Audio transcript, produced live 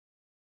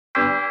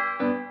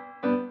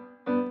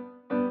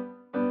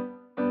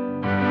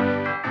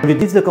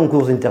L'objectif du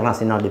concours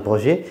international des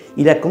projets,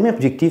 il a comme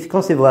objectif de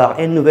concevoir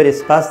un nouvel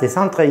espace de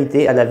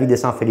centralité à la ville de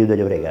Sant Feliu de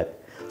Llobregat.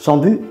 Son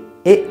but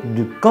est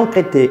de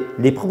concrétiser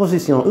les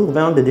propositions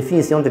urbaines de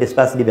définition de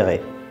l'espace libéré.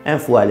 Une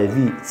fois les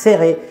villes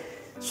serrées,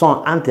 sont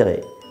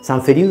enterrées. Sant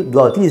Feliu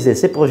doit utiliser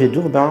ces projets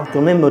urbains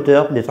comme un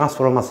moteur de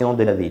transformation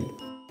de la ville.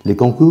 Le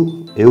concours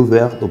est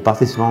ouvert aux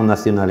participants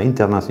nationaux et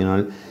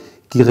internationaux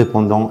qui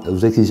répondent aux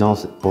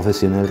exigences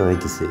professionnelles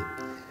requises.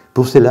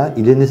 Pour cela,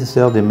 il est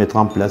nécessaire de mettre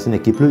en place une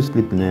équipe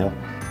pluridisciplinaire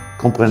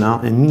comprenant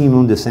un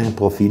minimum de 5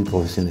 profils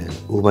professionnels: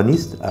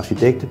 urbanistes,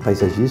 architectes,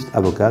 paysagistes,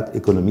 avocats,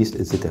 économistes,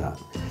 etc.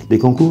 Le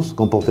concours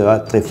comportera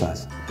 3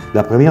 phases.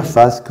 La première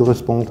phase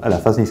correspond à la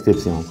phase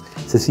d'inscription.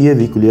 Ceci est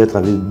véhiculé à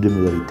travers 2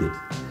 modalités.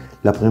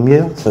 La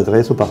première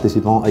s'adresse aux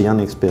participants ayant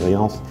une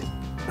expérience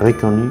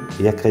reconnue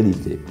et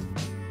accréditée.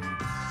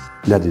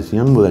 La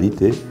deuxième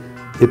modalité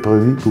est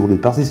prévue pour les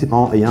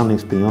participants ayant une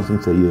expérience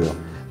inférieure,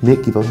 mais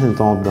qui présentent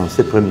dans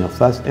cette première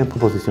phase une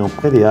proposition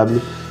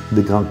préalable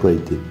de grande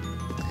qualité.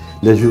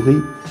 Le jury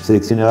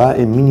sélectionnera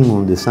un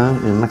minimum de 5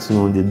 et un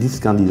maximum de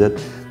 10 candidats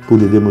pour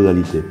les 2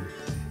 modalités.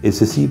 Et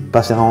ceux-ci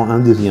passeront en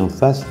deuxième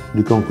phase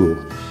du concours.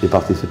 Les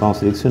participants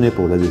sélectionnés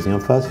pour la deuxième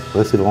phase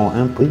recevront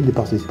un prix de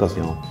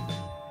participation.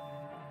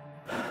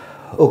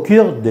 Au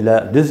cours de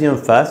la deuxième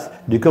phase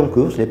du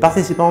concours, les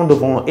participants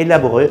devront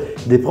élaborer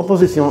des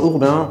propositions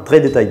urbaines très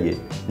détaillées.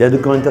 La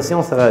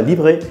documentation sera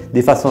livrée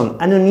de façon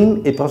anonyme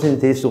et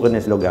présentée sur un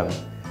slogan.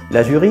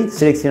 La jury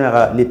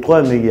sélectionnera les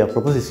 3 meilleures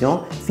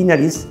propositions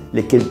finalistes,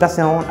 lesquelles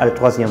passeront à la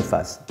troisième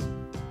phase.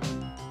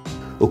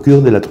 Au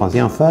cours de la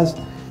troisième phase,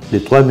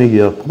 les 3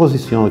 meilleures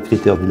propositions et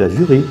critères de la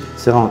jury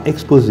seront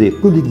exposées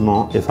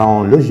publiquement et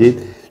feront l'objet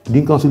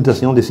d'une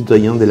consultation des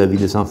citoyens de la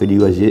ville de Sant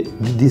Feliu âgés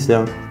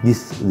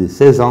de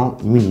 16 ans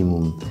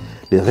minimum.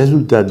 Les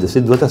résultats de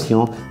cette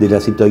votation de la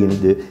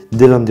citoyenneté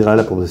déterminera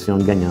la proposition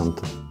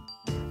gagnante.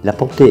 La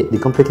portée de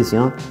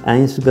compétition a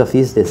une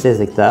superficie de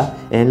 16 hectares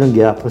et une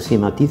longueur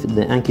approximative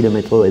de 1,5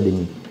 km.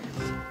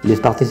 Les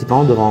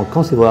participants devront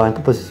concevoir une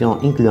proposition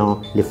incluant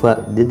les fois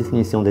de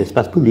définition de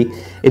l'espace public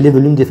et le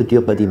volume des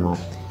futurs bâtiments.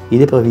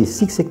 Il est prévu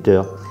 6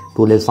 secteurs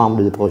pour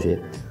l'ensemble des projets,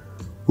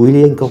 où il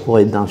est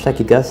incorporé dans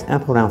chaque case un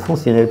programme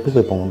fonctionnel pour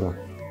répondre.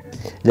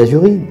 La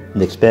jury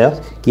d'experts,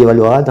 qui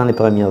évaluera dans les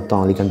premiers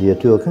temps les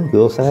candidatures au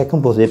concours, sera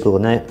composée pour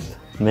 9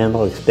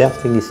 membres experts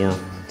techniciens.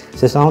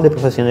 Ce seront des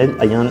professionnels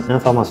ayant une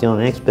formation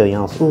et une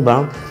expérience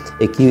urbaine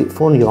et qui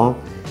fourniront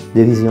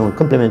des visions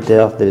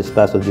complémentaires de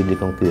l'espace objet du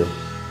concours,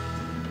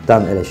 tant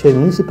à l'échelle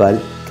municipale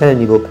qu'à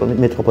niveau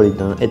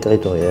métropolitain et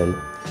territorial.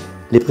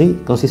 Le prix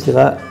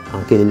consistera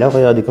en que le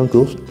lauréat du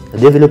concours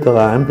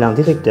développera un plan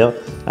directeur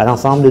à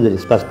l'ensemble de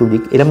l'espace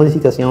public et la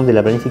modification de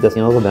la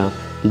planification urbaine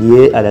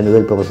liée à la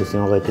nouvelle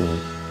proposition retenue.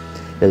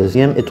 Le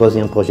deuxième et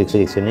troisième projet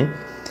sélectionné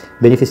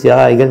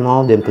bénéficiera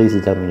également d'un prix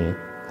déterminé.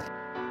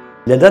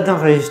 La date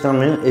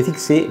d'enregistrement est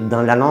fixée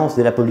dans l'annonce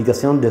de la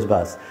publication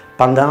d'espace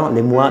pendant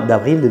le mois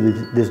d'avril de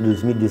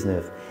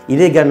 2019. Il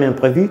est également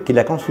prévu que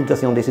la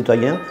consultation des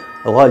citoyens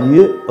aura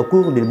lieu au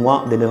cours du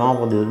mois de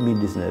novembre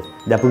 2019.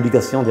 La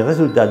publication des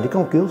résultats du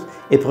concours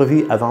est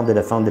prévue avant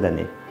la fin de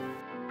l'année.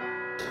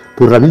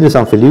 Pour la ville de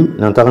Sant Feliu,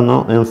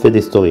 l'enterrement est un fait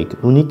historique,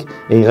 unique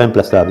et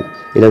irremplaçable,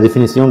 et la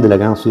définition de la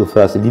grande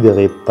surface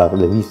libérée par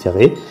les villes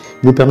ferrées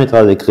nous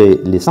permettra de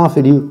créer les Sant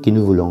Feliu que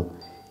nous voulons.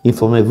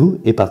 Informez-vous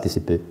et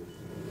participez.